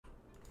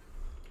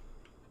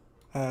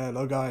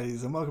Hello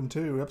guys and welcome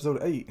to episode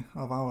 8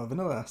 of our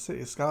vanilla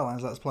Cities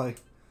Skylines Let's Play.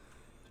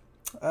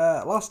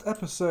 Last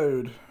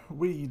episode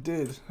we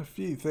did a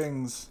few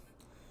things,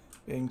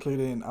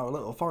 including our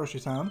little forestry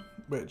town,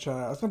 which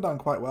has gone down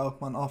quite well.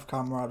 Went off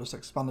camera, I just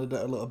expanded it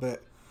a little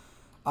bit,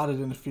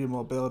 added in a few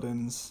more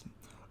buildings.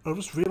 I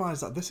just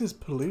realised that this is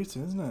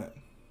polluting, isn't it?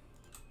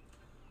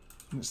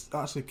 And it's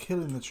actually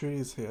killing the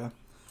trees here.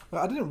 But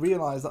I didn't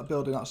realise that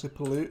building actually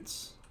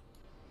pollutes.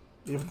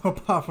 Even though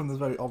apart from this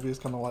very obvious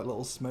kind of like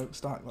little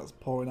smokestack that's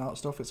pouring out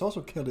stuff, it's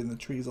also killing the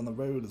trees on the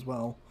road as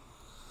well.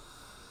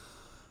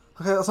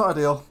 Okay, that's not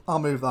ideal. I'll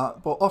move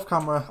that. But off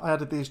camera, I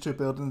added these two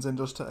buildings in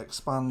just to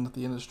expand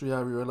the industry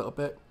area a little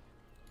bit.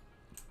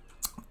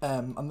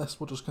 And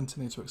this will just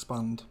continue to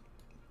expand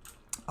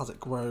as it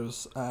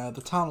grows.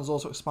 The town has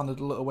also expanded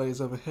a little ways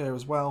over here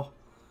as well.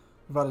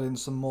 We've added in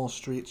some more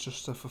streets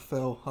just to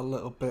fulfill a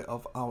little bit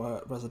of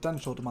our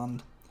residential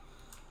demand.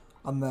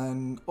 And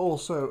then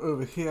also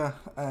over here,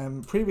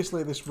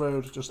 previously this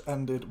road just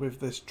ended with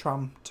this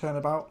tram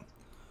turnabout,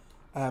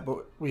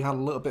 but we had a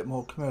little bit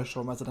more commercial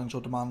and residential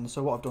demand,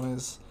 so what I've done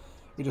is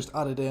we just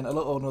added in a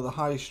little another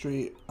high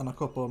street and a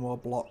couple of more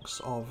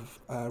blocks of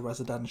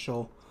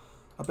residential,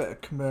 a bit of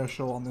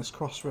commercial on this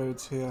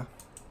crossroads here,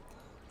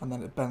 and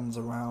then it bends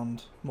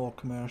around, more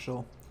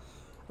commercial.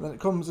 And then it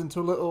comes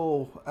into a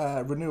little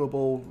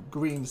renewable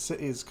green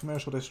cities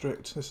commercial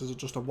district. This is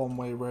just a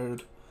one-way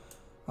road.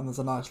 And there's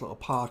a nice little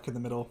park in the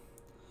middle.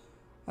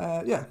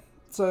 Yeah,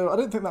 so I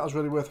didn't think that was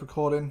really worth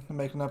recording and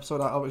making an episode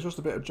out of. It's just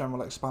a bit of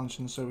general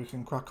expansion so we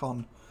can crack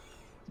on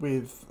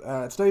with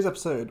today's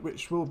episode,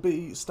 which will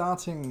be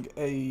starting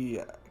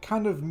a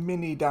kind of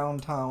mini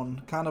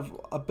downtown, kind of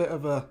a bit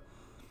of a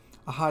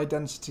high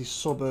density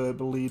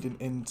suburb leading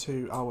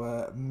into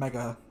our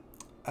mega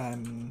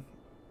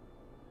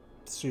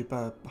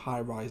super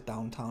high rise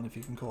downtown, if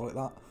you can call it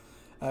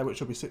that,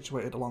 which will be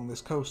situated along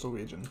this coastal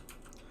region.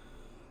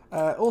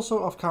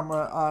 Also off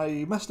camera,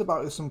 I messed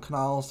about with some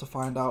canals to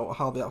find out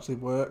how they actually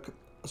work.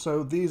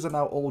 So these are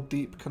now all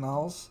deep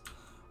canals.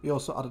 We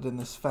also added in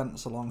this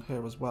fence along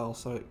here as well,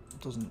 so it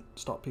doesn't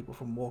stop people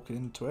from walking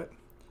into it.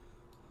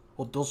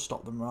 Or does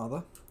stop them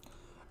rather.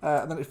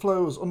 And then it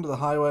flows under the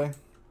highway,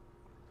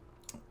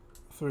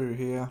 through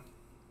here.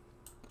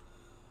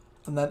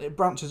 And then it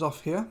branches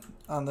off here,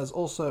 and there's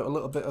also a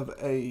little bit of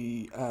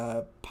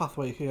a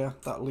pathway here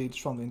that leads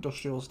from the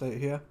industrial estate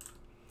here.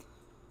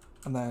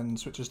 And then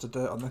switches to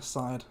dirt on this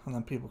side, and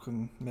then people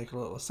can make a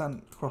little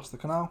ascent across the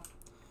canal.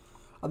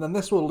 And then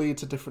this will lead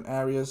to different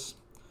areas,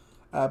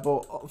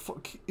 but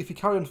if you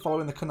carry on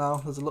following the canal,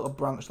 there's a little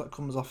branch that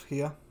comes off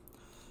here.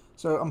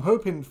 So I'm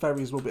hoping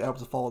ferries will be able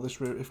to follow this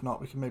route. If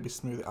not, we can maybe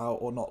smooth it out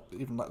or not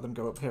even let them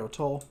go up here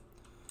at all.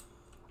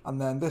 And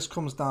then this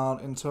comes down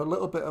into a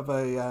little bit of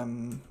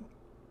a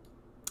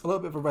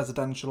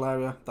residential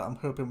area that I'm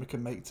hoping we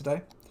can make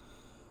today.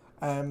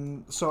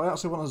 So I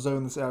actually want to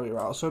zone this area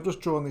out, so I've just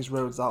drawn these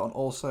roads out, and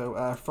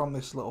also from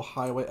this little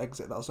highway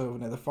exit that's over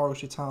near the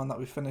forestry town that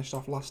we finished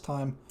off last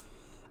time,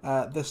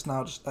 this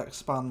now just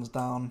expands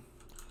down.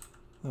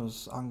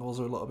 Those angles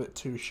are a little bit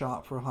too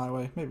sharp for a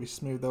highway, maybe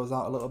smooth those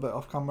out a little bit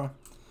off camera.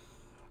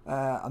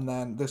 And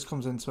then this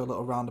comes into a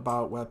little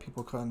roundabout where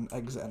people can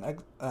exit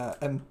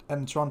and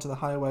enter onto the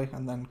highway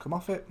and then come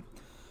off it.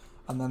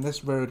 And then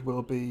this road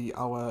will be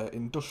our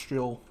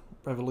industrial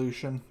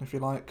revolution, if you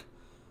like.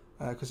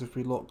 Because if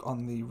we look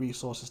on the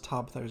resources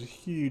tab, there is a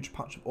huge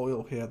patch of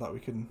oil here that we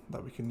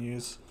can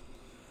use.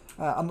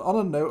 And on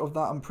a note of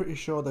that, I'm pretty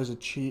sure there's a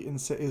cheat in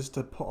Cities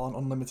to put on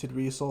unlimited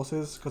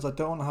resources, because I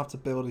don't want to have to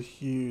build a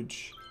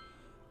huge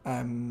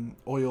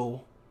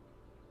oil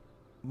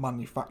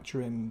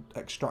manufacturing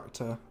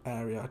extractor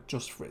area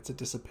just for it to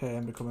disappear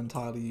and become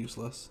entirely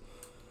useless.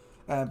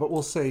 But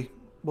we'll see.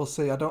 We'll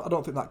see. I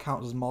don't think that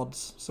counts as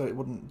mods, so it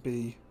wouldn't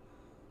be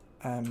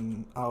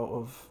out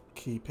of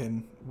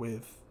keeping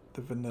with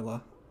the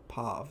vanilla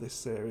part of this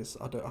series.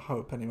 I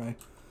hope anyway.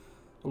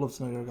 I'd love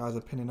to know your guys'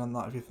 opinion on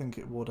that. If you think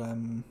it would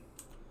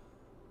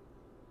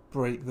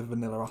break the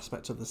vanilla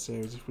aspect of the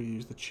series if we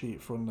use the cheat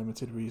for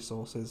unlimited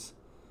resources,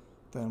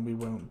 then we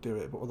won't do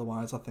it, but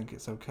otherwise I think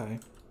it's okay.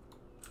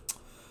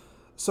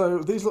 So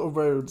these little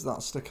roads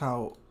that stick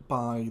out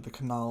by the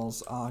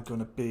canals are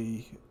going to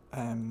be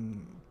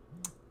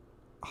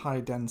high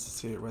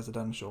density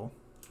residential.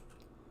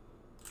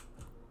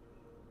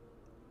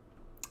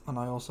 And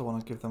I also want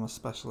to give them a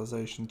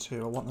specialisation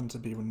too. I want them to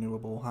be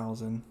renewable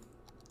housing,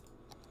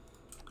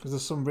 because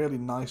there's some really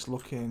nice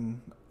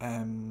looking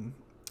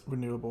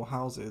renewable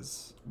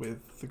houses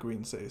with the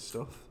Green City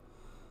stuff,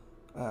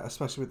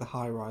 especially with the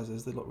high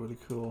rises. They look really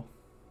cool.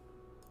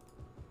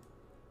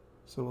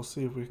 So we'll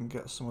see if we can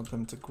get some of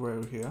them to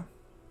grow here.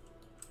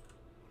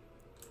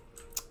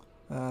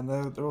 And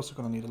they're also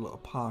going to need a little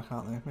park,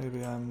 aren't they?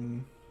 Maybe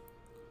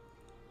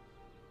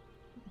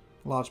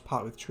large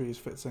park with trees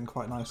fits in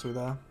quite nicely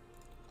there.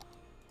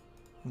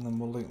 And then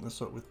we'll link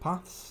this up with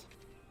paths.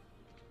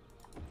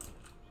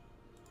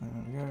 There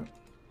we go.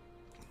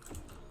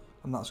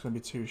 And that's going to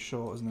be too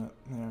short, isn't it?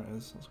 There it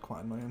is. That's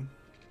quite annoying.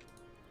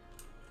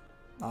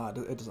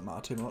 It doesn't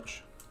matter too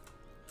much.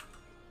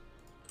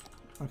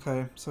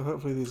 Okay, so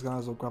hopefully these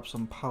guys will grab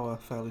some power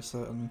fairly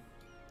certain.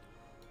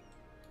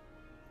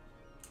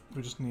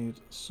 We just need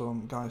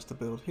some guys to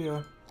build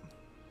here.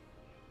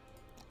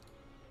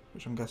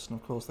 Which I'm guessing,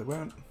 of course, they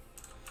won't.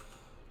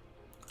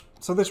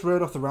 So this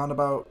road off the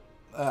roundabout,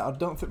 I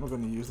don't think we're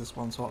going to use this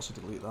one, so I'll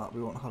actually delete that.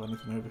 We won't have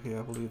anything over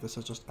here. We'll leave this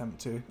as just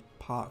empty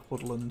park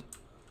woodland.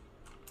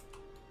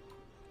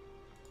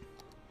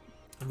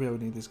 I really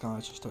need these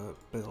guys just to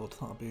build.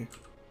 That would be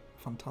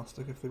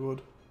fantastic if they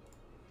would.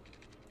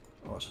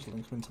 Oh, let's just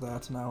link them into there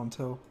to now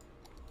until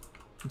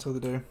they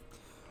do.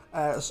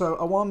 So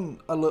I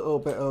want a little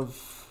bit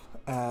of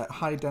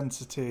high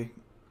density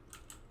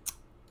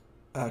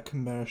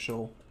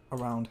commercial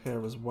around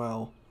here as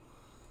well,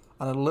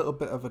 and a little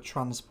bit of a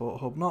transport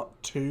hub,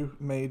 not too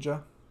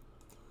major,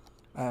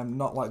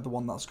 not like the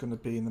one that's going to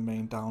be in the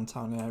main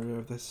downtown area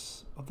of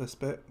this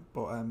bit,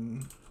 but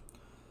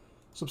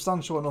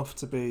substantial enough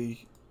to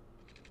be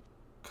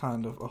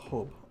kind of a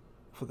hub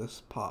for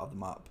this part of the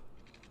map.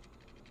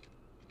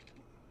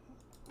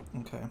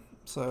 Okay,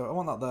 so I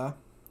want that there.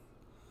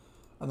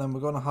 And then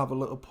we're going to have a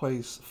little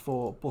place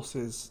for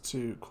buses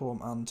to come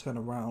and turn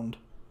around.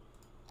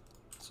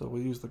 So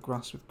we'll use the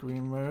grass with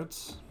green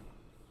roads.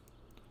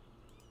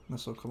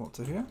 This will come up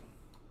to here.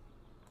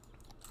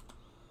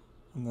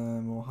 And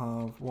then we'll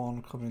have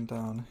one coming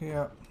down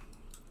here.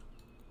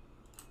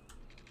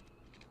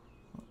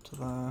 Up to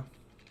there.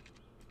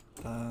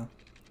 There.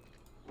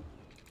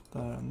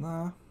 There and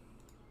there.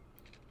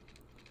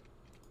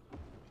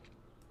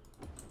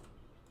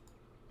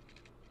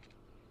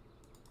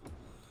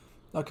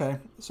 Okay,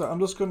 so I'm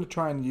just going to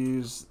try and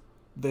use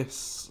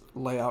this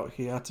layout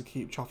here to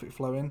keep traffic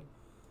flowing.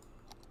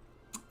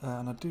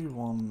 And I do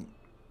want,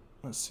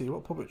 let's see,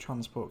 what public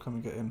transport can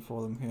we get in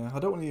for them here? I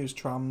don't want to use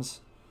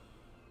trams.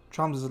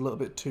 Trams is a little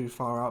bit too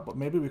far out, but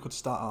maybe we could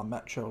start our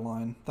metro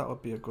line. That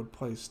would be a good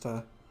place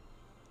to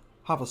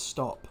have a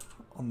stop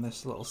on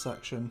this little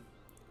section.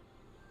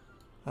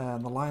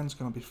 And the line's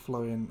going to be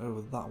flowing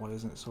over that way,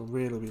 isn't it? So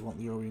really we want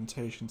the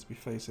orientation to be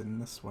facing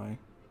this way.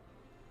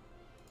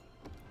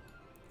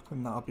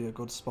 And that'll be a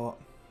good spot.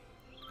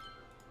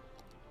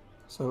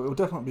 So it will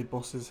definitely be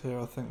buses here,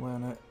 I think,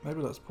 won't it?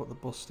 Maybe let's put the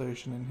bus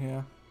station in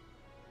here.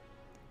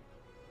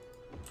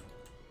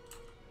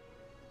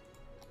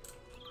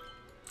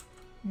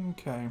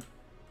 Okay.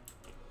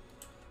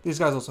 These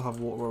guys also have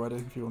water already,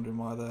 if you're wondering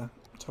why they're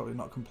totally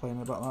not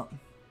complaining about that.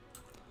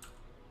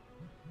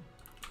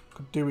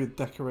 Could do with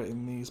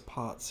decorating these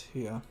parts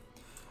here.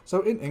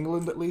 So in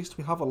England, at least,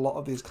 we have a lot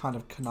of these kind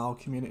of canal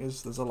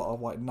communities. There's a lot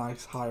of like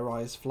nice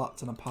high-rise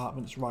flats and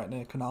apartments right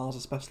near canals,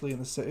 especially in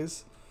the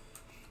cities.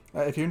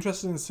 If you're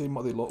interested in seeing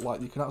what they look like,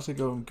 you can actually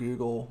go and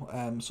Google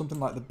something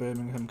like the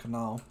Birmingham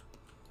Canal.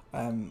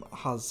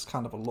 Has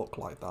kind of a look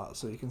like that,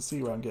 so you can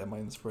see where I'm getting my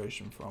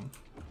inspiration from.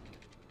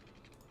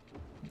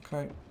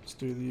 Okay, let's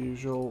do the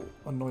usual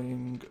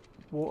annoying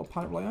water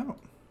pipe layout.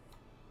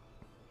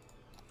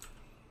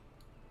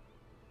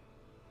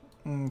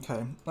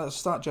 Okay, let's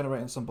start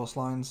generating some bus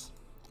lines,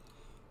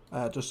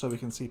 just so we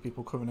can see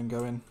people coming and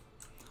going.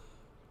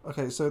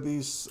 Okay, so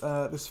these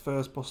this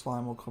first bus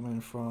line will come in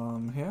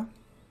from here.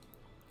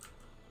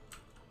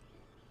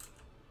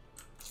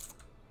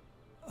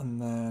 And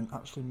then,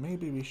 actually,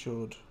 maybe we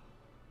should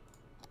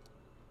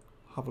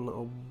have a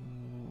little...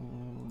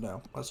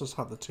 No, let's just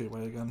have the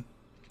two-way again.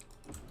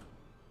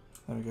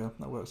 There we go,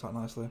 that works out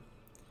nicely.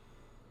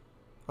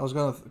 I was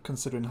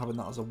considering having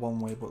that as a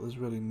one-way, but there's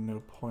really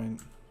no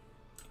point.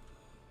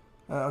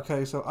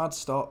 Okay, so add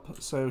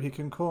stop, so he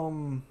can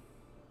come...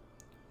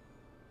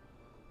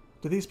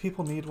 Do these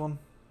people need one?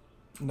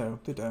 No,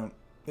 they don't.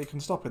 It can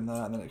stop in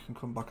there and then it can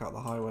come back out the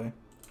highway.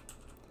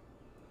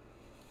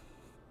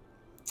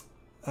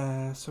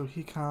 So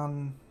he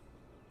can...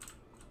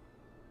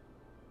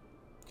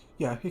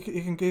 Yeah, he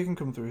can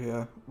come through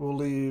here. We'll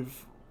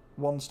leave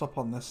one stop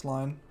on this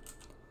line.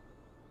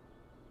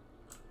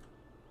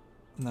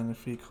 And then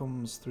if he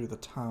comes through the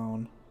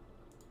town,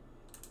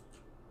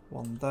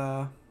 one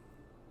there.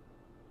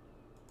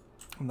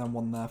 And then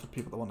one there for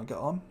people that want to get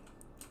on.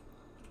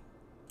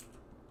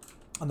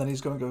 And then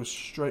he's going to go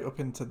straight up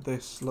into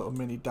this little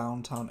mini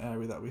downtown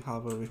area that we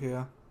have over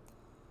here.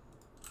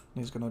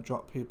 And he's going to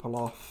drop people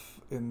off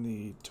in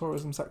the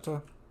tourism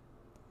sector.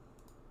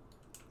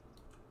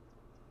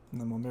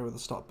 And then we'll mirror the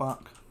stop back.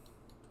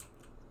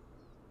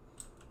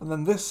 And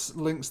then this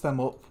links them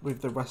up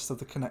with the rest of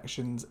the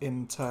connections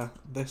into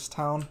this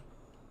town.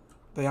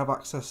 They have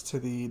access to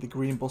the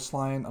green bus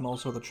line and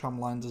also the tram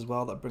lines as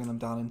well that bring them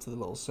down into the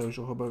little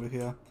social hub over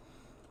here.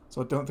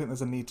 So I don't think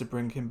there's a need to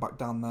bring him back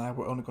down there.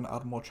 We're only going to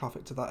add more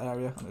traffic to that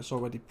area and it's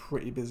already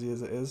pretty busy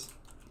as it is.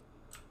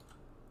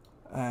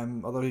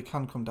 Although he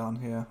can come down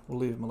here. We'll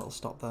leave him a little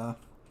stop there.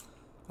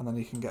 And then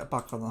he can get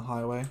back on the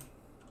highway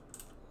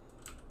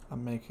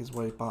and make his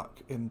way back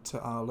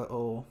into our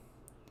little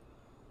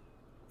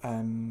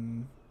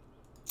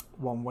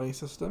one-way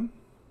system.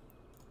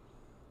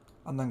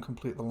 And then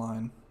complete the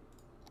line.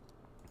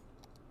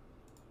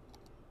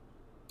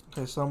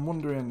 Okay, so I'm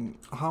wondering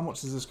how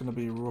much is this going to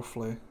be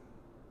roughly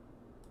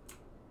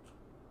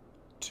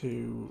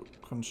to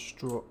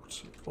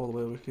construct all the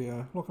way over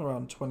here. Looking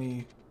around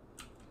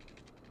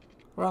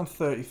around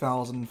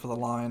 30,000 for the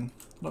line.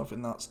 I don't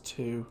think that's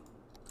too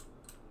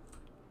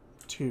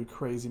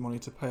crazy money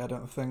to pay, I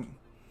don't think.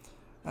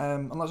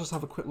 And let's just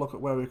have a quick look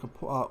at where we could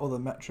put our other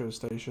metro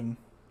station.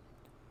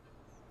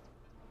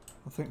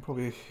 I think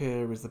probably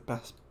here is the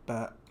best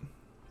bet.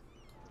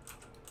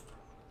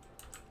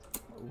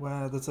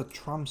 Where there's a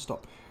tram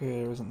stop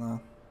here, isn't there?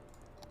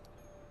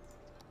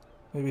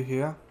 Maybe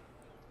here?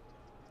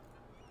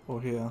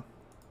 Or here?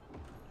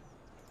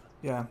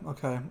 Yeah,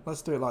 okay,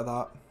 let's do it like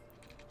that.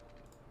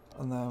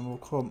 And then we'll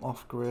come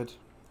off grid.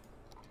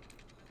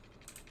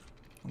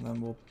 And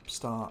then we'll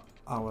start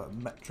our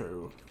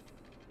metro.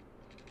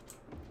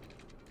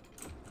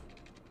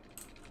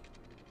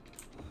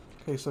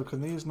 Okay, so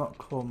can these not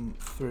come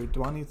through?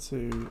 Do I need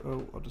to...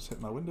 Oh, I'll just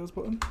hit my Windows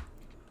button.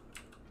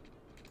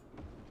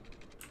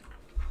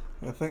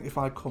 I think if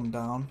I come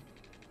down...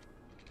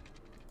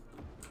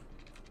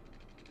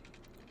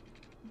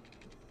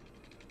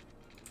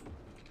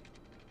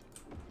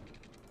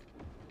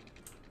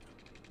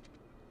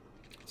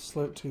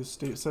 Slope too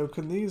steep. So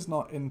can these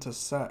not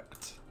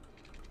intersect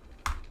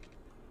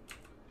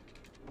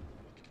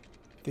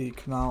the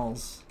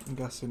canals? I'm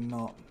guessing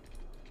not.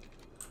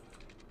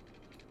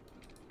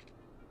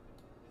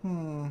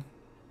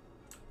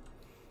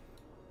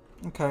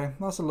 Okay,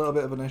 that's a little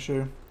bit of an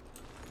issue.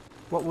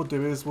 What we'll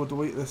do is we'll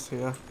delete this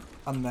here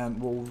and then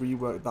we'll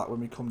rework that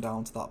when we come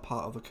down to that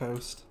part of the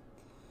coast.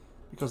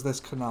 Because this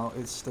canal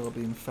is still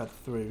being fed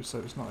through, so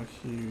it's not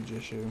a huge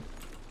issue.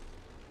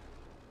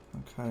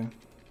 Okay.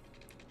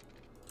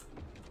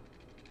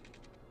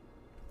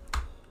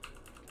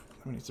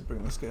 We need to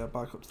bring this gear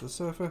back up to the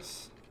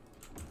surface.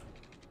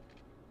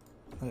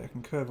 Then it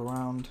can curve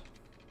around.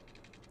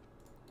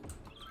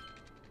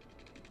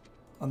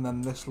 And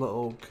then this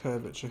little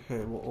curvature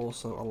here will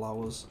also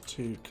allow us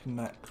to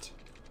connect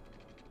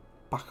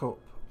back up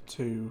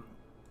to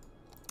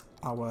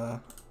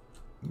our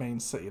main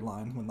city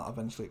line when that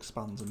eventually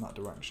expands in that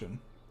direction.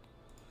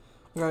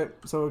 Okay,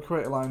 so we'll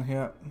create a line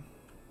here.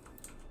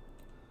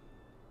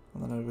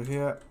 And then over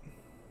here.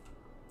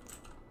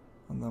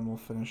 And then we'll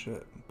finish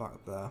it back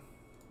there.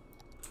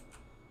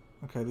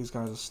 Okay, these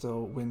guys are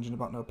still whinging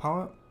about no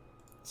power.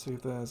 Let's see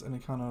if there's any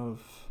kind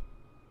of...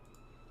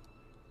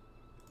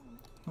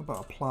 How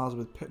about a plaza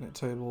with picnic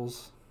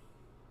tables?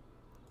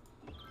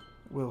 It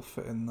will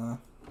fit in there.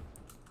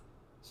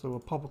 So we'll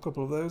pop a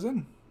couple of those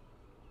in.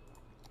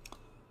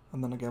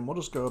 And then again, we'll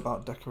just go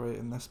about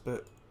decorating this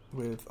bit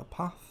with a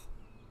path.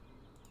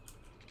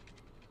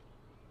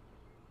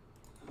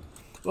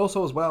 But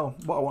also as well,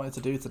 what I wanted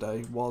to do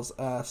today was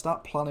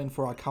start planning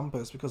for our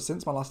campus, because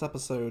since my last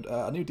episode,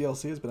 a new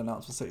DLC has been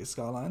announced for Cities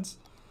Skylines.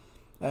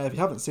 If you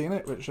haven't seen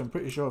it, which I'm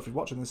pretty sure if you're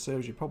watching this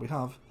series you probably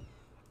have,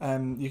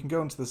 you can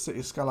go into the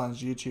Cities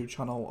Skylines YouTube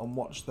channel and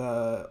watch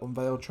the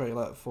unveil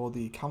trailer for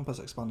the campus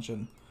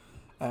expansion,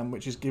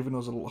 which is giving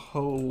us a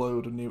whole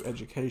load of new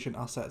education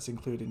assets,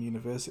 including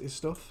university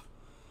stuff.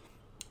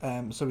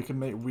 So we can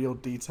make real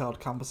detailed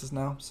campuses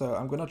now. So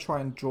I'm going to try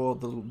and draw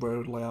the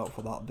road layout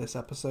for that this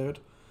episode.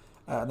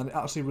 And then it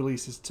actually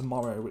releases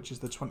tomorrow, which is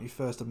the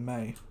 21st of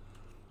May.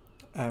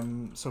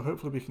 So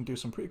hopefully we can do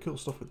some pretty cool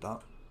stuff with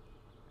that.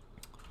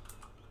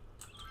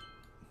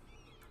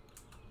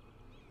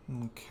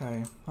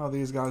 Okay, how are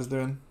these guys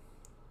doing?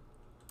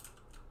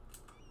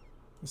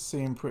 They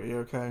seem pretty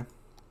okay.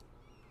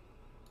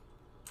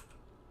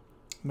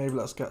 Maybe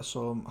let's get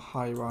some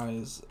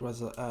high-rise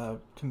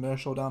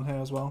commercial down here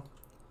as well.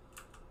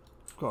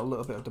 Got a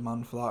little bit of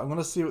demand for that. I'm going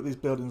to see what these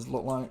buildings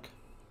look like.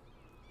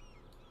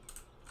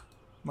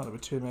 Might not be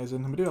too amazing.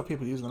 And we do have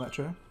people using the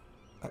metro.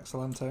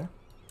 Excelente.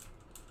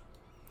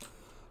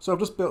 So I've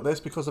just built this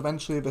because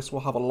eventually this will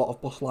have a lot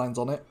of bus lines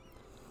on it.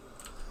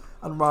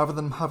 And rather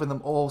than having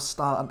them all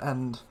start and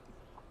end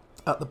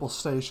at the bus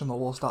station, they'll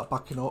all start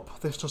backing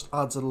up. This just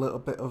adds a little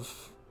bit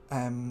of,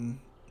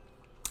 I'm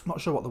not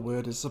sure what the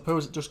word is.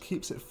 Suppose it just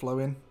keeps it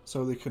flowing,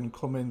 so they can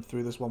come in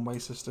through this one-way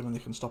system and they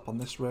can stop on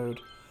this road,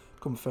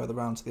 come further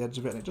around to the edge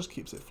of it, and it just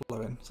keeps it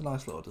flowing. It's a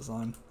nice little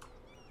design.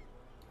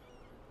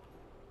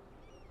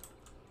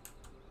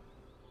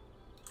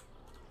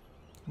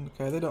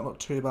 Okay, they don't look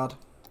too bad.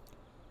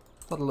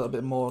 Add a little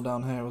bit more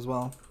down here as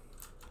well.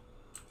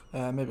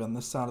 Maybe on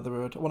this side of the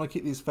road. I want to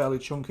keep these fairly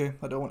chunky.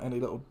 I don't want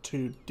any little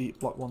too deep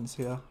block ones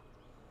here,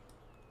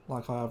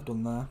 like I have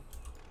done there.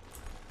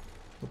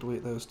 We'll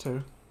delete those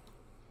too.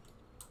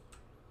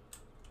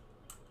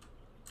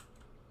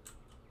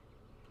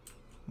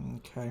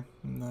 Okay,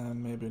 and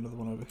then maybe another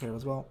one over here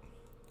as well.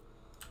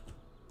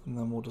 And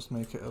then we'll just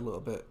make it a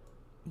little bit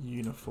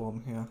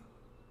uniform here.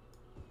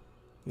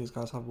 These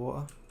guys have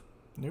water?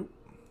 Nope.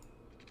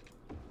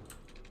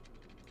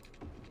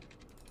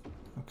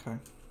 Okay.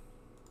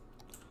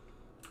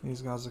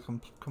 These guys are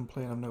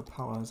complaining of no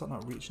power. Is that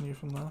not reaching you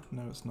from there?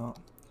 No, it's not.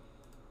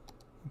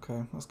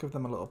 Okay, let's give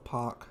them a little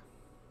park.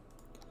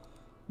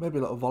 Maybe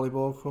a little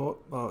volleyball court.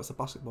 Oh, it's a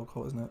basketball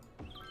court, isn't it?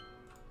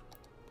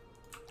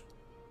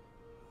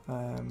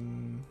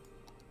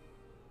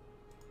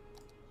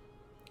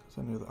 Is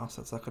there any other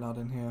assets I can add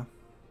in here?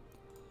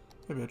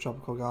 Maybe a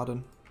tropical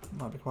garden.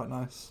 Might be quite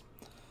nice.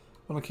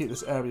 I want to keep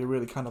this area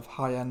really kind of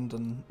high-end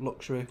and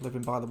luxury,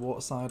 living by the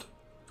waterside.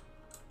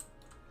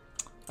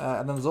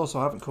 And then there's also,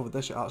 I haven't covered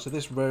this yet actually,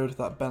 this road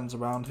that bends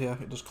around here,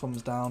 it just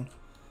comes down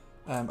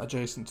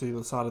adjacent to the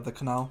other side of the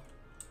canal.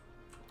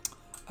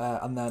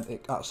 And then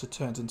it actually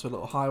turns into a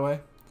little highway,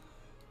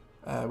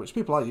 which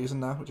people are using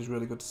now, which is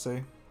really good to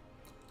see.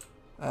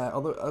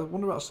 Although, I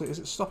wonder actually, is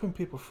it stopping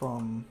people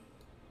from...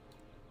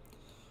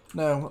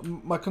 No,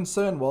 my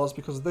concern was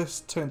because this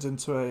turns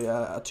into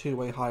a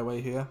two-way highway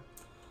here.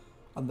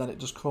 And then it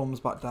just comes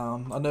back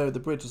down. I know the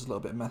bridge is a little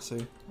bit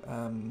messy,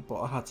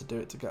 but I had to do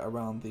it to get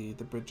around the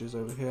bridges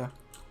over here.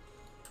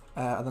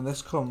 And then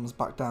this comes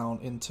back down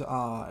into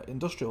our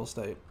industrial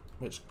estate,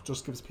 which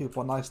just gives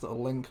people a nice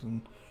little link.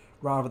 And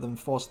rather than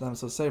forcing them,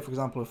 so say for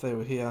example if they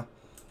were here,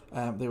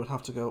 they would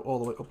have to go all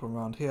the way up and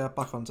around here,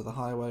 back onto the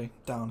highway,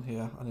 down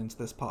here and into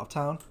this part of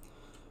town.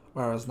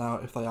 Whereas now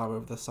if they are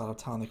over this side of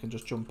town, they can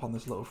just jump on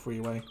this little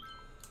freeway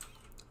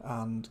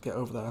and get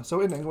over there.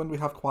 So in England we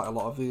have quite a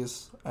lot of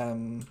these.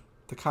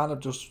 They're kind of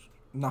just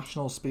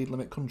national speed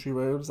limit country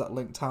roads that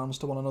link towns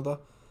to one another.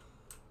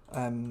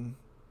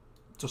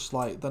 Just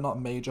like, they're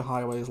not major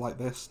highways like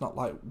this, not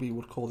like we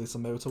would call this a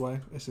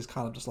motorway. This is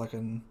kind of just like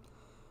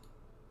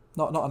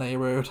not an A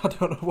road, I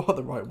don't know what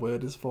the right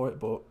word is for it,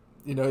 but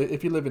you know,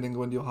 if you live in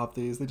England you'll have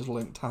these, they just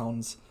link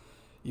towns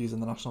using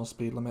the national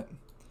speed limit.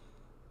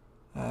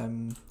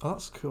 Oh,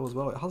 that's cool as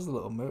well, it has a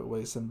little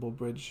motorway symbol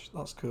bridge,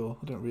 that's cool,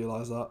 I didn't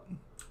realise that.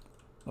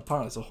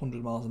 Apparently it's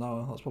 100 miles an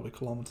hour, that's probably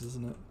kilometres,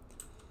 isn't it?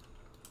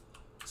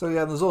 So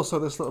yeah, there's also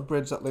this little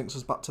bridge that links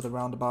us back to the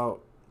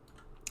roundabout.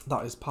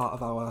 That is part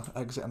of our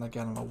exit, and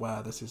again I'm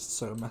aware this is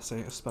so messy,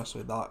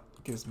 especially that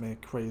gives me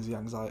crazy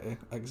anxiety.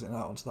 Exiting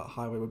out onto that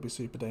highway would be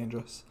super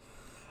dangerous.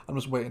 I'm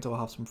just waiting until I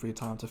have some free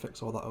time to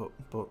fix all that up,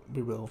 but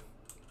we will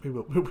do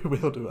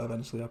it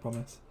eventually, I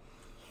promise.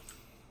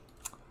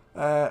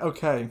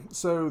 Okay,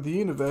 so the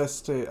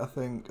university, I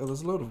think, oh,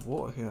 there's a load of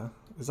water here.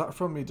 Is that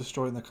from me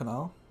destroying the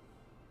canal?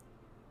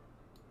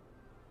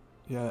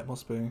 Yeah, it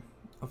must be.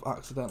 I've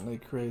accidentally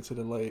created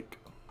a lake.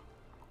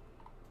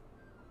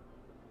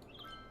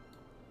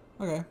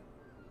 Okay.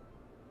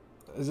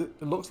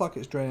 It looks like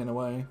it's draining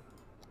away.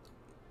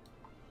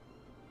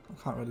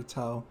 I can't really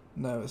tell.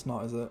 No, it's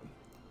not, is it?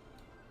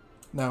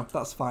 No,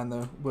 that's fine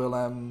though.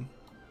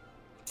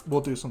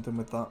 We'll do something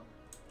with that.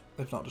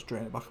 If not, just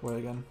drain it back away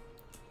again.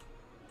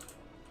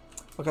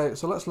 Okay,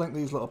 so let's link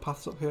these little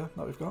paths up here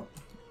that we've got.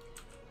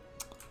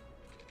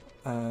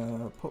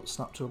 Put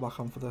snap tool back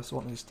on for this. I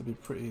want these to be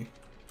pretty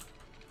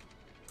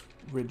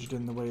rigid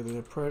in the way they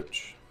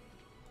approach.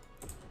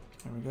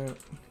 There we go.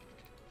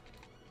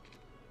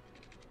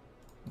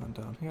 And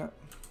down here.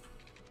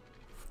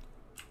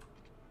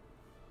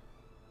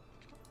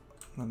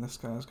 And then this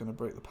guy's going to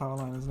break the power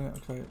line, isn't it?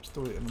 Okay,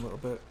 still waiting a little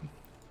bit.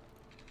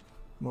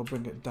 We'll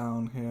bring it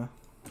down here.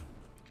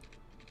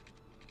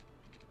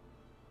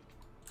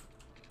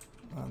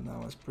 And now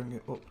let's bring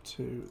it up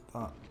to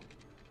that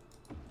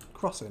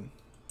crossing.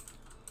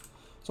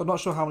 So I'm not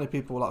sure how many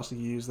people will actually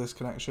use this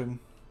connection.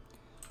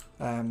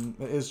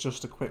 It is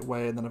just a quick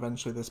way, and then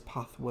eventually this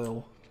path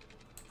will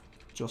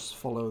just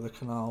follow the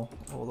canal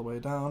all the way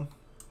down.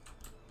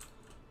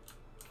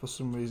 For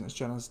some reason it's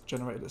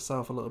generated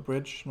itself a little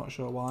bridge, not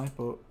sure why,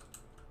 but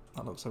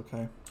that looks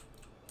okay.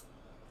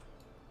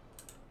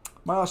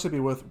 Might actually be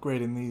worth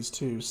upgrading these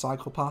to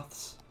cycle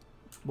paths.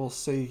 We'll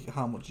see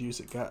how much use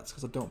it gets,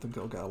 because I don't think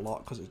it'll get a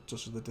lot, because it's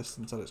just the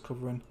distance that it's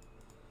covering.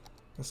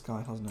 This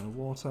guy has no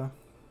water.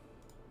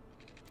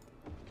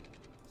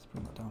 Let's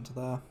bring that down to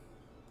there.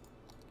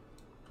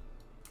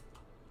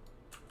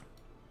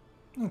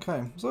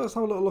 Okay, so let's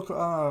have a little look at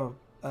our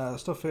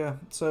stuff here.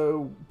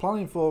 So,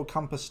 planning for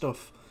campus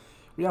stuff.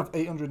 We have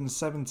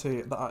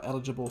 870 that are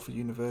eligible for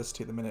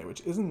university at the minute,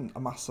 which isn't a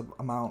massive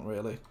amount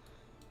really.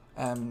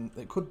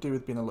 It could do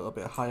with being a little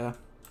bit higher.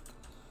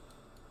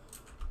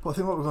 But I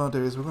think what we're going to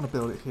do is we're going to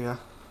build it here.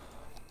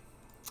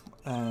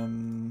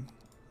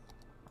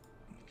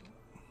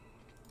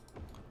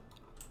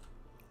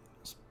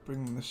 Let's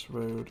bring this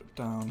road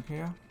down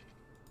here,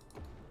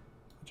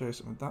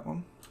 adjacent with that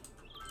one.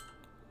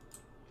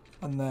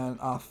 And then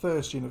our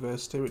first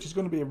university, which is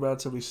going to be a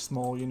relatively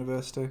small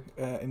university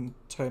in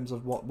terms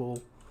of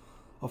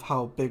of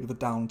how big the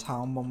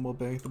downtown one will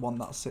be, the one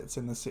that sits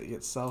in the city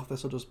itself.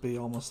 This will just be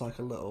almost like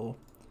a little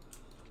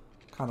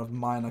kind of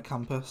minor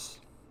campus,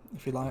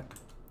 if you like.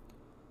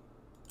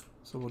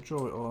 So we'll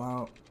draw it all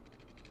out.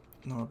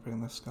 Now we'll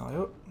bring this guy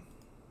up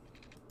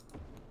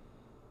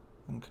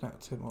and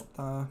connect him up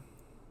there.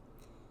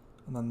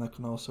 And then there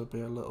can also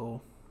be a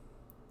little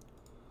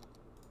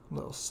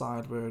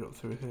side road up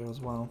through here as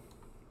well.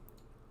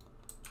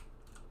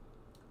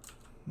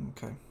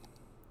 Okay.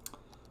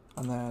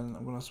 And then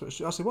I'm going to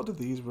switch. Actually, what do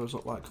these roads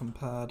look like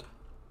compared?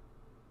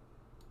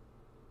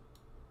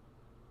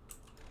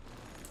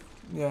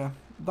 Yeah,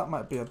 that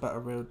might be a better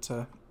road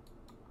to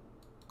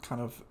kind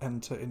of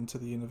enter into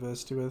the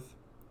university with.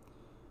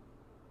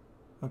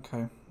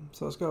 Okay,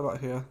 so let's go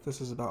about here. This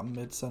is about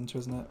mid-centre,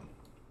 isn't it?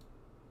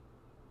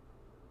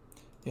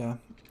 Yeah,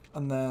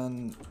 and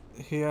then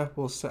here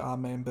we'll sit our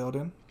main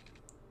building.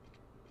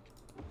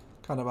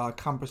 Kind of our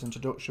campus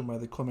introduction where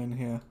they come in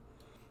here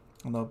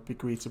and they'll be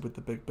greeted with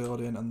the big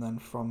building, and then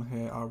from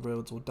here our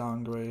roads will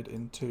downgrade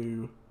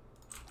into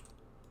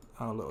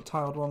our little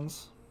tiled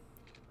ones.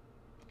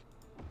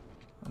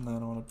 And then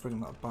I want to bring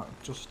that back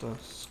just a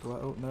square.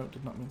 Oh no,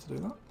 did not mean to do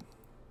that.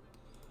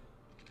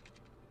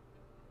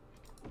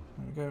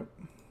 There we go.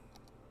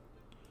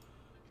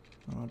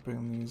 I'm going to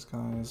bring these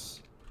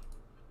guys.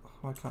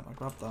 Why can't I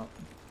grab that?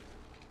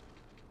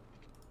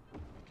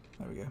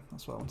 There we go,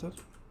 that's what I wanted.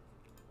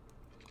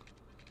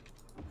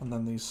 And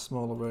then these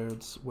smaller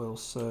roads will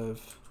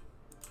serve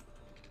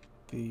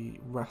the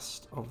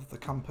rest of the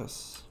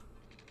campus.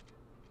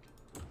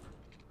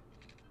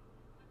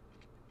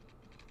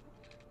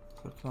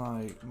 So can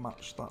I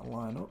match that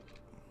line up?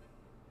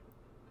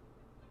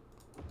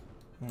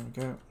 There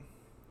we go.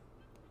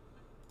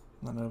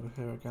 And then over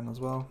here again as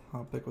well.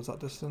 How big was that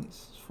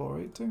distance?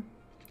 480.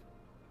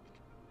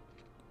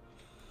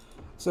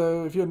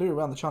 So if you're new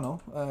around the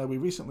channel, we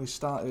recently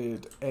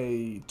started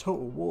a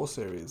Total War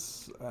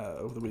series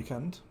over the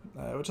weekend,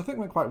 which I think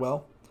went quite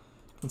well,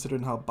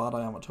 considering how bad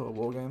I am at Total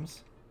War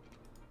games.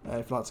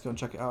 If you'd like to go and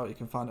check it out, you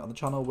can find it on the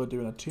channel. We're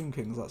doing a Tomb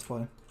Kings Let's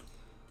Play,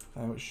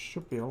 which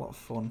should be a lot of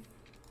fun.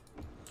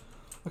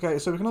 Okay,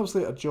 so we can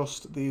obviously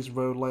adjust these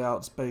road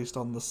layouts based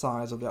on the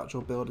size of the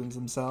actual buildings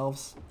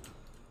themselves.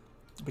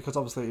 Because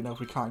obviously, you know, if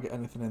we can't get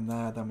anything in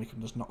there, then we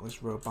can just knock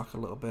this road back a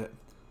little bit.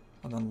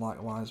 And then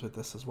likewise with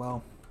this as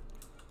well.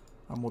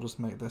 And we'll just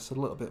make this a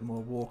little bit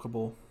more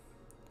walkable.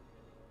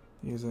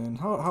 Using,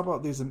 how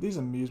about these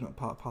amusement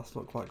park paths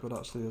look quite good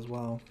actually as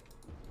well.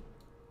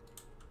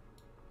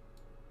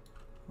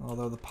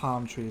 Although the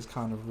palm trees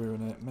kind of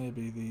ruin it.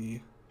 Maybe the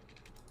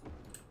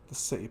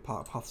city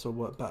park paths will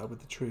work better with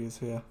the trees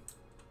here.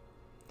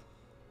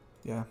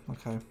 Yeah,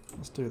 okay,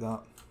 let's do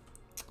that.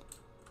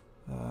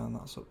 And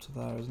that's up to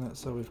there, isn't it?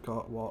 So we've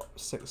got, what,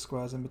 6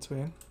 squares in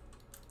between?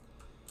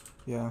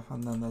 Yeah,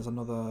 and then there's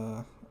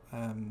another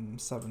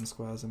 7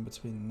 squares in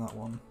between that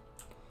one.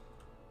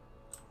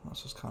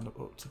 That's just kind of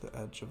up to the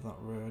edge of that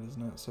road,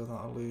 isn't it? So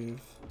that'll leave,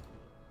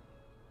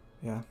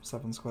 yeah,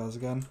 7 squares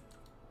again.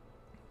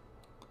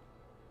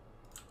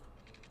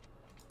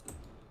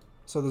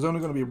 So there's only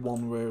going to be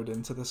one road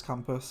into this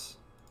campus.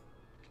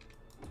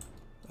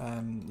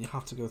 You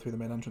have to go through the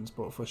main entrance,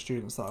 but for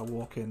students that are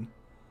walking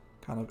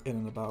kind of in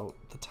and about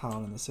the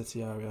town and the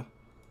city area,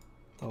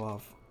 they'll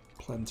have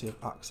plenty of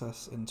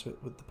access into it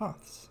with the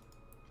paths.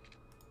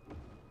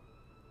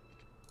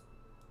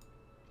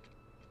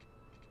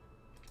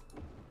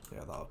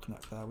 Yeah, that'll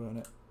connect there, won't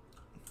it?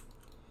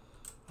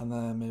 And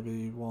then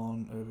maybe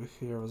one over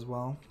here as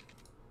well.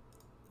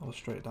 Or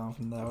straight down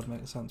from there would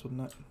make sense,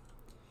 wouldn't it?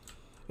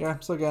 Yeah,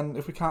 so again,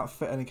 if we can't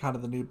fit any kind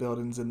of the new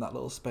buildings in that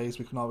little space,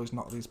 we can always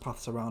knock these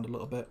paths around a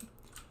little bit.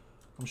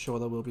 I'm sure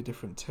there will be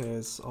different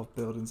tiers of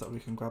buildings that we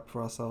can grab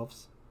for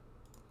ourselves.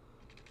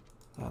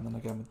 And then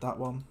again with that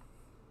one.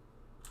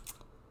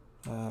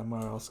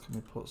 Where else can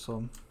we put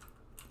some?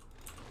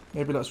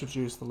 Maybe let's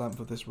reduce the length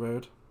of this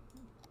road.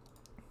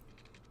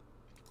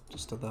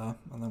 Just to there,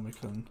 and then we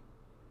can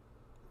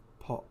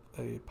pop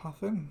a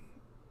path in.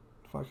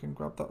 If I can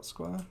grab that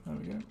square, there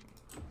we go.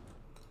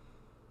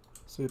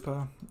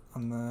 Super,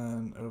 and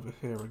then over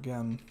here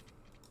again,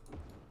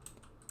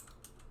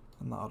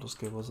 and that'll just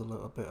give us a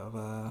little bit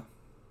of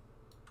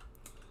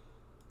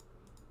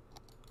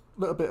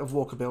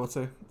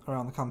walkability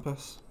around the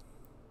campus.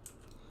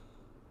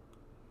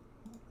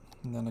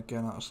 And then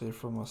again, actually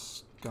from a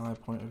sky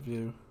point of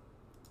view,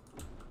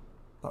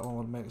 that one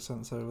would make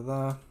sense over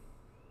there.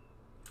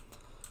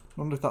 I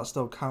wonder if that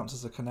still counts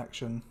as a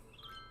connection.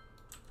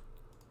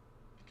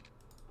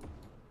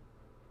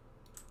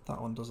 That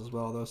one does as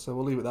well though, so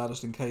we'll leave it there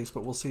just in case,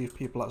 but we'll see if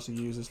people actually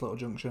use this little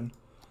junction.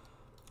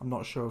 I'm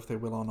not sure if they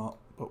will or not,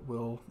 but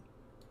we'll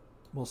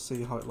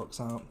see how it looks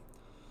out.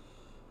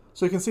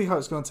 So you can see how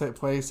it's going to take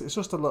place. It's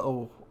just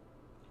a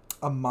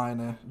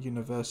minor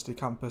university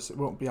campus. It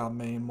won't be our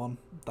main one.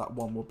 That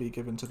one will be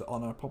given to the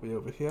honour probably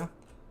over here.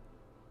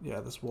 Yeah,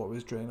 this water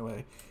is draining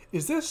away.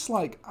 Is this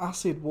like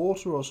acid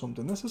water or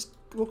something? This is,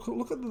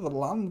 look at the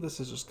land this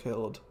has just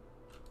killed.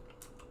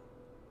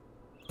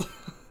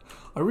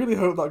 I really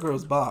hope that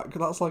grows back.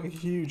 That's like a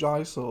huge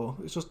eyesore.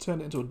 It's just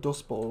turned it into a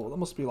dust bowl. That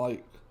must be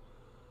like...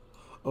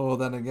 Oh,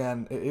 then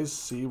again, it is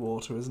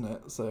seawater, isn't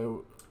it?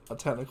 So,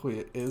 technically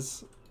it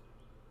is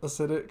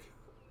acidic.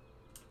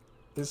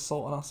 Is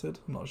salt and acid?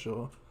 I'm not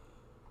sure.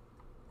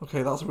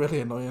 Okay, that's really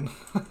annoying.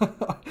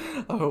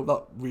 I hope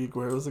that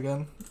regrows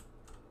again.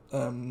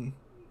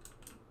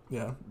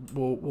 Yeah,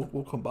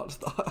 we'll come back to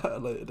that at a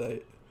later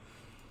date.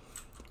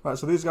 Right,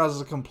 so these guys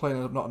are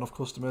complaining of not enough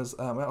customers.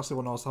 I actually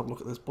want to also have a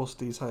look at this bus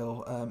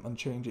detail and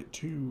change it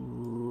to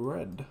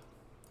red.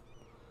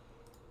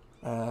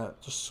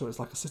 Just so it's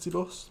like a city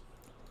bus.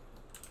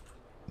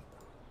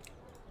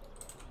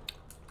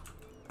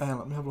 And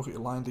let me have a look at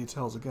your line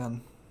details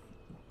again.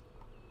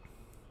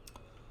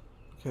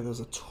 Okay,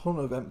 there's a ton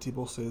of empty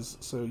buses,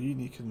 so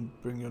you can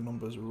bring your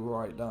numbers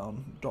right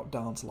down. Drop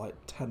down to like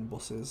 10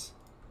 buses.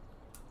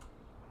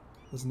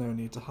 There's no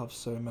need to have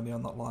so many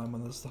on that line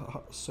when there's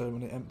so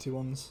many empty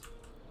ones.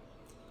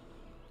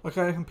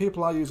 Okay, and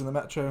people are using the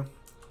metro,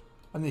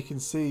 and you can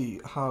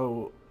see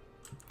how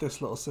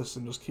this little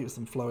system just keeps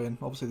them flowing.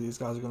 Obviously these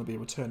guys are going to be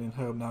returning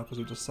home now because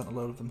we just sent a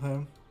load of them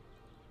home.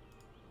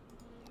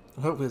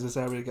 And hopefully as this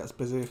area gets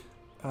busy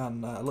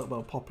and a little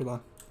more popular,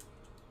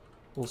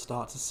 we'll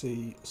start to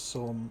see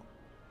some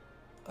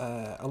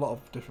a lot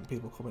of different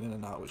people coming in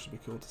and out, which would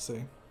be cool to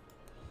see.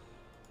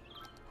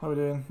 How are we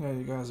doing? Yeah,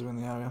 you guys are in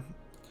the area.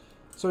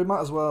 So we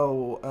might as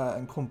well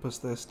encompass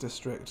this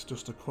district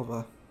just to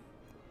cover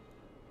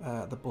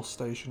the bus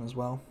station as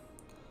well.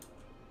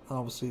 And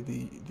obviously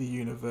the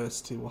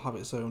university will have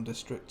its own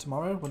district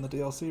tomorrow when the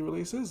DLC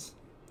releases.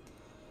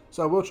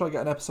 So I will try to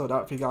get an episode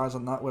out for you guys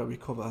on that where we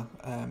cover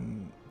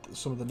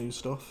some of the new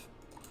stuff.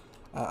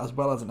 As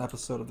well as an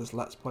episode of this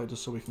Let's Play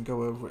just so we can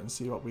go over it and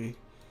see what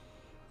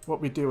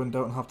we do and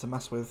don't have to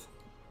mess with.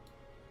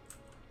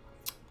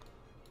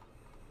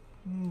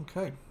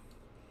 Okay.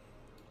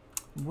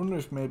 I wonder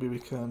if maybe we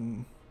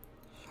can...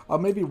 I'll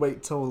maybe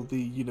wait till the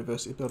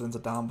university buildings are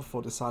down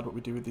before I decide what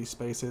we do with these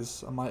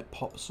spaces. I might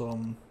pop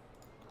some...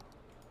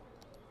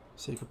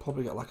 So you could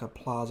probably get like a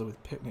plaza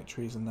with picnic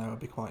trees in there, would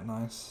be quite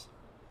nice.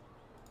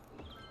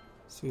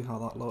 See how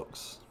that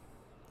looks.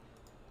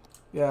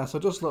 Yeah, so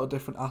just little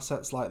different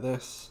assets like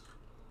this.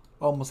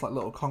 Almost like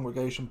little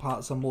congregation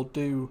parts, and we'll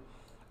do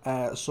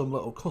some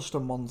little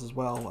custom ones as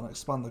well and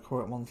expand the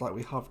current ones like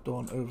we have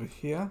done over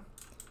here.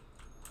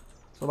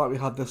 So like we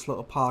had this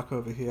little park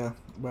over here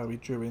where we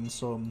drew in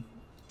some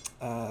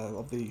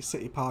of the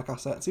city park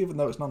assets, even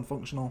though it's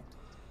non-functional.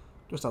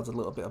 Just adds a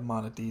little bit of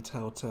minor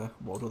detail to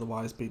what would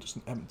otherwise be just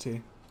an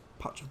empty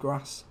patch of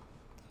grass.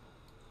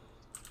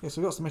 Yeah,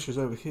 so we've got some issues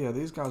over here.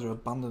 These guys are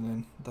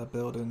abandoning their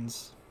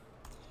buildings.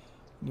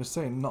 And you're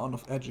saying not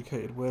enough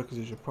educated workers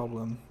is your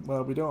problem.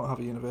 Well, we don't have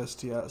a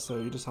university yet, so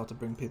you just have to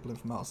bring people in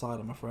from outside,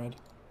 I'm afraid.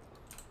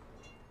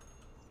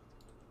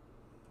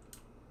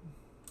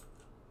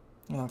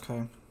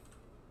 Okay.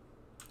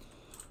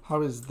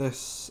 How is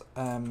this?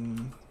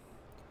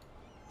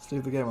 Let's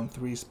leave the game on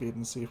 3 speed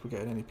and see if we're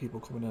getting any people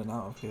coming in and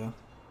out of here.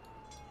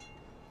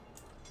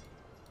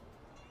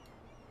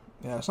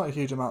 Yeah, it's not a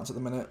huge amount at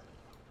the minute,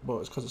 but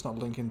it's because it's not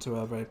linking to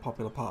a very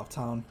popular part of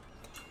town.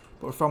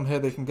 But from here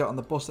they can get on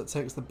the bus that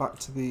takes them back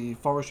to the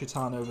forestry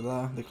town over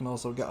there. They can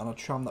also get on a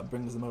tram that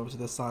brings them over to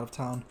this side of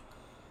town.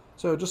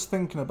 So just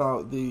thinking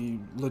about the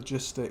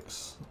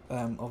logistics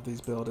of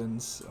these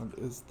buildings,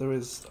 there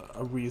is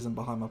a reason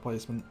behind my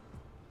placement.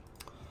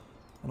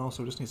 And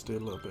also just need to do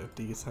a little bit of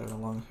detail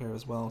along here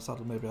as well. So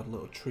I'll maybe add a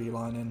little tree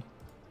line in,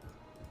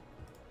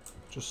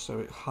 just so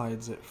it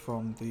hides it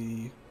from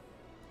the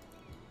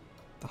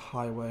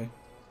highway.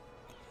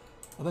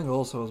 I think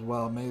also as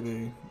well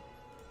maybe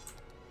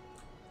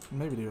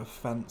do a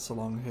fence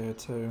along here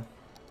too.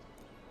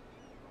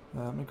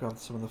 Let me grab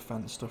some of the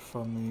fence stuff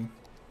from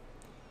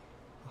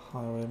the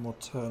highway and we'll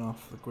turn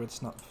off the grid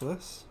snap for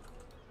this.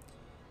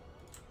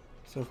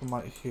 So from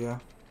right here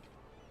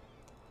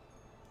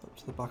up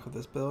to the back of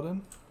this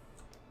building,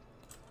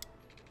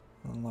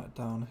 and like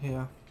down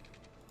here,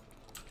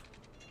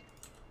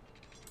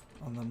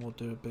 and then we'll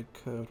do a big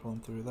curved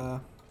one through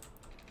there.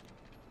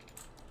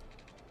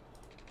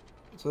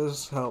 So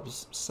this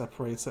helps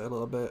separate it a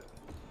little bit,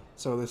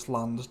 so this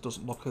land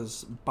doesn't look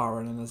as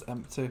barren and as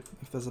empty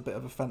if there's a bit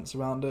of a fence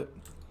around it.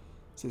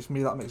 See, for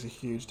me that makes a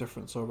huge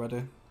difference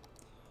already.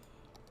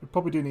 We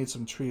probably do need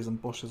some trees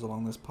and bushes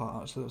along this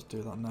part actually. Let's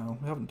do that now.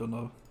 We haven't done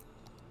a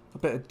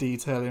bit of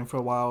detailing for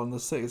a while, and the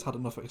city's had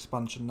enough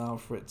expansion now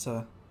for it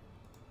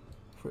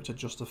to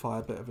justify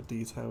a bit of a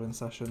detailing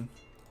session.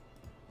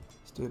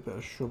 Let's do a bit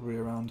of shrubbery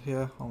around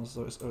here, almost as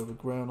though it's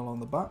overgrown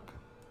along the back.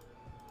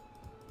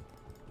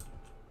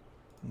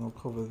 And we'll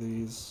cover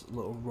these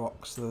little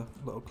rocks, the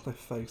little cliff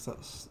face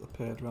that's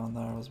appeared around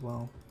there as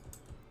well.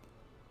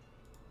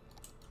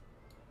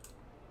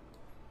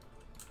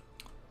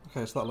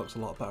 Okay, so that looks a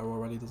lot better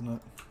already, doesn't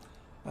it?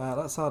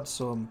 Let's add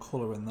some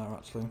colour in there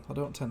actually. I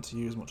don't tend to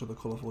use much of the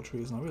colourful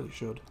trees and I really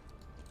should.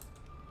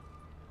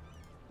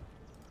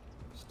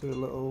 Let's do a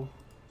little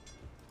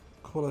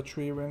colour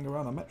tree ring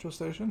around a metro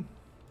station.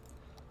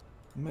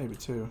 Maybe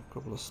two, a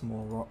couple of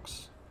small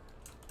rocks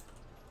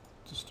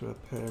just to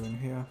appear in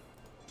here.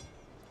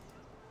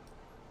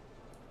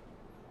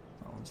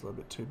 That one's a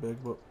little bit too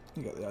big, but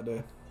you get the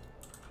idea.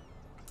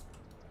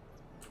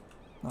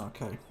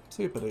 Okay,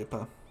 super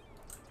duper.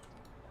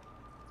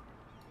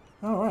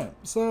 Alright,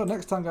 so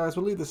next time guys,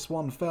 we'll leave this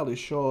one fairly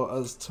short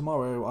as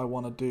tomorrow I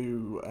want to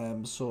do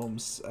some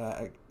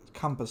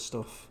campus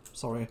stuff,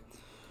 sorry.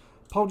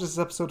 Apologies this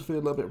episode to feel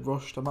a little bit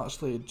rushed. I'm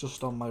actually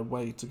just on my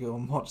way to go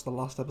and watch the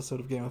last episode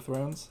of Game of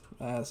Thrones,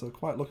 so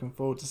quite looking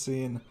forward to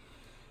seeing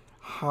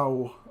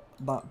how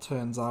that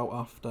turns out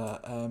after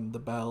the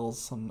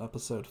bells on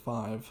episode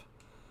 5.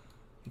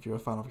 If you're a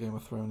fan of Game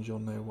of Thrones, you'll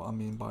know what I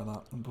mean by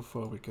that. And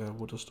before we go,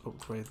 we'll just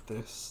upgrade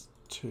this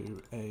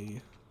to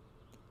a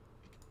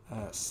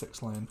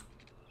 6-lane.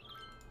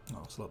 Oh,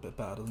 it's a little bit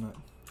better, doesn't it?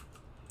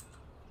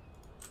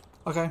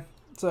 Okay,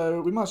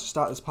 so we managed to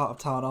start this part of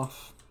town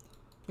off.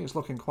 I think it's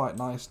looking quite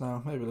nice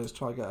now. Maybe let's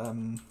try to get a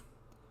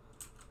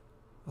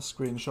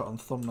screenshot and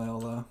thumbnail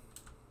there.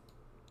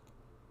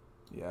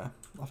 Yeah,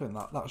 I think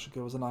that should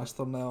give us a nice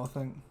thumbnail, I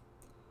think.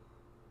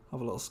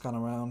 Have a little scan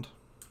around.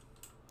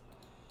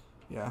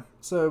 Yeah,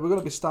 so we're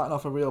going to be starting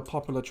off a real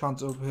popular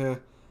transit up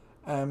here.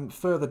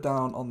 Further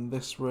down on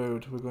this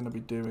road, we're going to be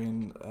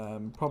doing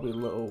probably a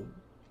little,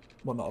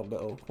 well not a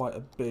little, quite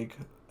a big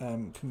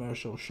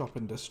commercial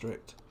shopping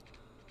district.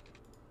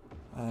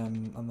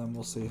 And then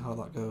we'll see how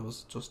that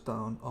goes just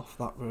down off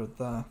that road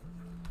there.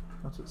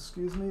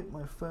 Excuse me,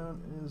 my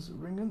phone is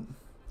ringing.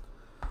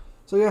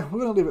 So yeah, we're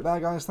going to leave it there,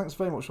 guys. Thanks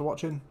very much for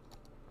watching.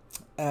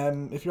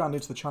 If you are new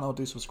to the channel,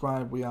 do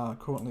subscribe. We are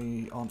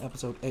currently on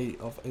episode 8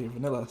 of a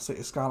vanilla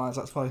Cities Skylines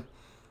Let's Play.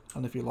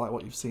 And if you like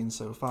what you've seen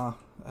so far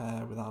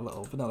with our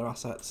little vanilla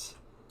assets,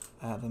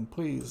 then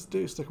please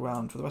do stick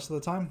around for the rest of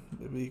the time.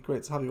 It'd be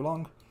great to have you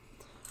along.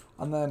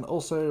 And then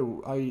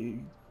also, I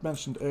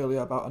mentioned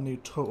earlier about a new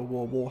Total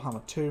War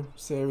Warhammer 2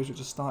 series which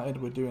has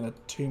started. We're doing a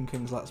Tomb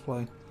Kings Let's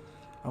Play.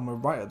 And we're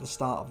right at the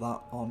start of that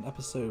on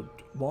episode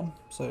 1.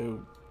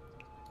 So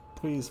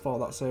please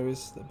follow that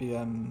series. That'd be,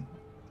 I'm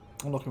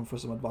looking for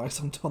some advice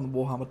on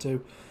Warhammer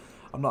 2.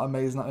 I'm not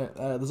amazing at it.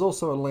 There's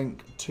also a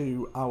link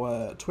to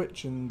our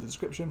Twitch in the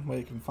description where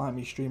you can find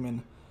me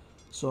streaming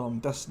some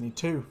Destiny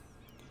 2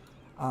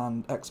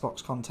 and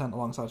Xbox content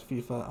alongside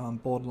FIFA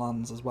and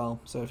Borderlands as well.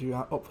 So if you're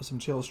up for some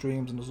chill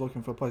streams and just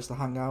looking for a place to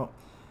hang out,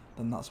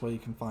 then that's where you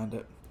can find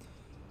it.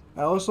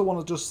 I also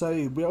want to just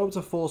say we're over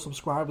to 4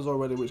 subscribers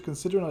already, which,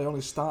 considering I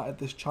only started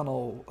this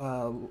channel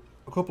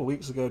a couple of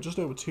weeks ago, just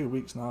over 2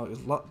 weeks now. It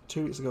was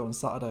 2 weeks ago on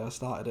Saturday I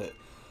started it.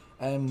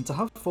 To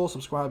have 4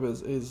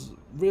 subscribers is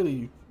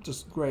really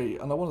just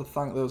great, and I want to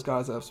thank those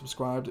guys that have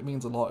subscribed. It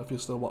means a lot if you're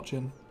still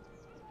watching.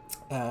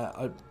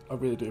 I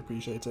really do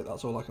appreciate it,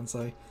 that's all I can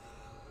say.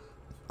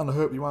 And I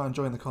hope you are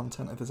enjoying the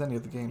content. If there's any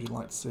other games you'd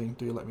like to see,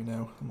 do let me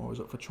know. I'm always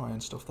up for trying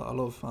stuff that I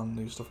love and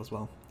new stuff as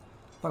well.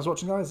 Thanks for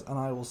watching, guys, and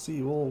I will see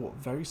you all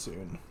very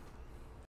soon.